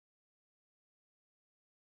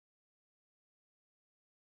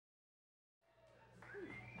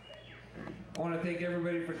I want to thank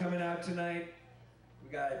everybody for coming out tonight. We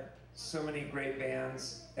got so many great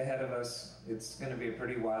bands ahead of us. It's going to be a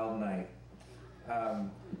pretty wild night.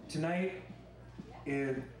 Tonight,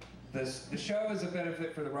 the show is a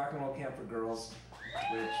benefit for the Rock and Roll Camp for Girls,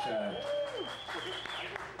 which an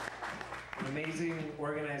amazing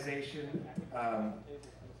organization.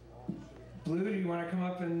 Blue, do you want to come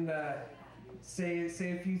up and say a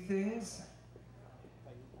few things?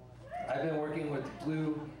 I've been working with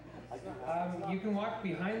Blue. You can walk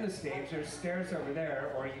behind the stage. There's stairs over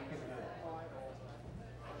there, or you can.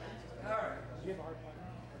 All right.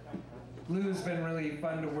 Blue's been really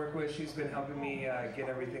fun to work with. She's been helping me get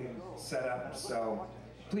everything set up. So,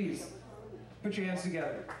 please put your hands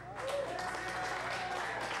together.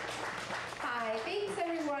 Hi, thanks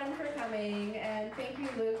everyone for coming, and thank you,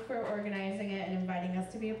 Luke, for organizing it and inviting us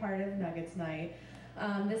to be a part of Nuggets Night.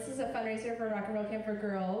 This is a fundraiser for Rock and Roll Camp for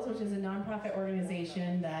Girls, which is a nonprofit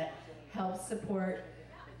organization that helps support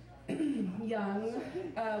young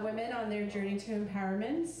women on their journey to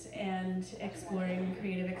empowerment and exploring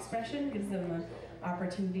creative expression. Gives them an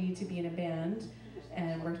opportunity to be in a band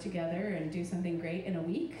and work together and do something great in a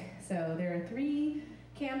week. So there are 3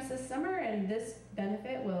 camps this summer, and this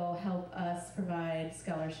benefit will help us provide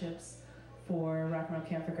scholarships for Rock and Roll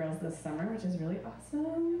Camp for Girls this summer, which is really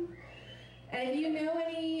awesome. And if you know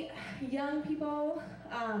any young people,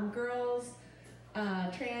 girls,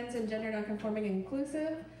 trans and gender nonconforming and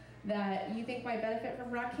inclusive, that you think might benefit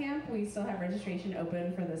from Rock Camp, we still have registration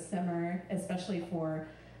open for this summer, especially for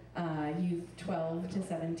youth 12 to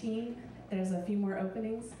 17. There's a few more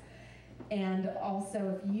openings. And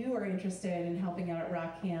also, if you are interested in helping out at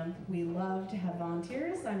Rock Camp, we love to have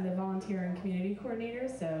volunteers. I'm the volunteer and community coordinator,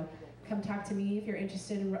 so come talk to me if you're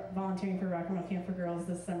interested in volunteering for Rock and Roll Camp for Girls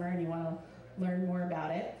this summer and you want to learn more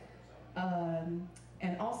about it.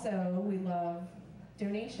 And also, we love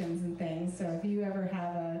donations and things, so if you ever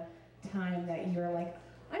have a time that you're like,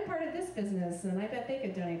 I'm part of this business and I bet they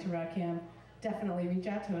could donate to Rock Camp, definitely reach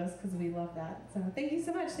out to us because we love that. So thank you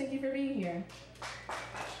so much. Thank you for being here.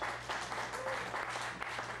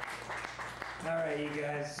 All right, you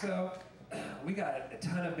guys. So we got a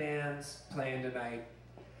ton of bands playing tonight.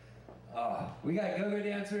 Oh, we got go-go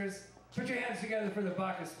dancers. Put your hands together for the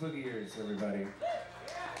Bacchus Boogiers, everybody.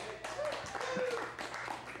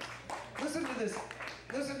 Listen to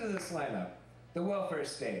this lineup. The Welfare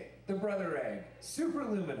State, the Brother Egg,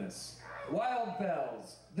 Superluminous, Wild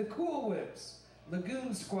Bells, the Cool Whips,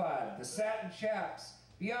 Lagoon Squad, the Satin Chaps,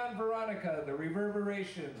 Beyond Veronica, the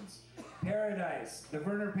Reverberations, Paradise, the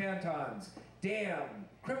Werner Pantons, Damn,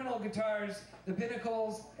 Criminal Guitars, the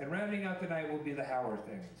Pinnacles, and rounding out the night will be the Howard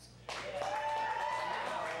Things.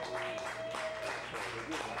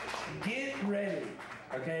 Get ready,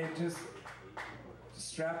 okay? Just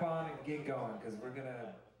strap on and get going, because we're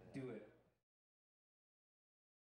gonna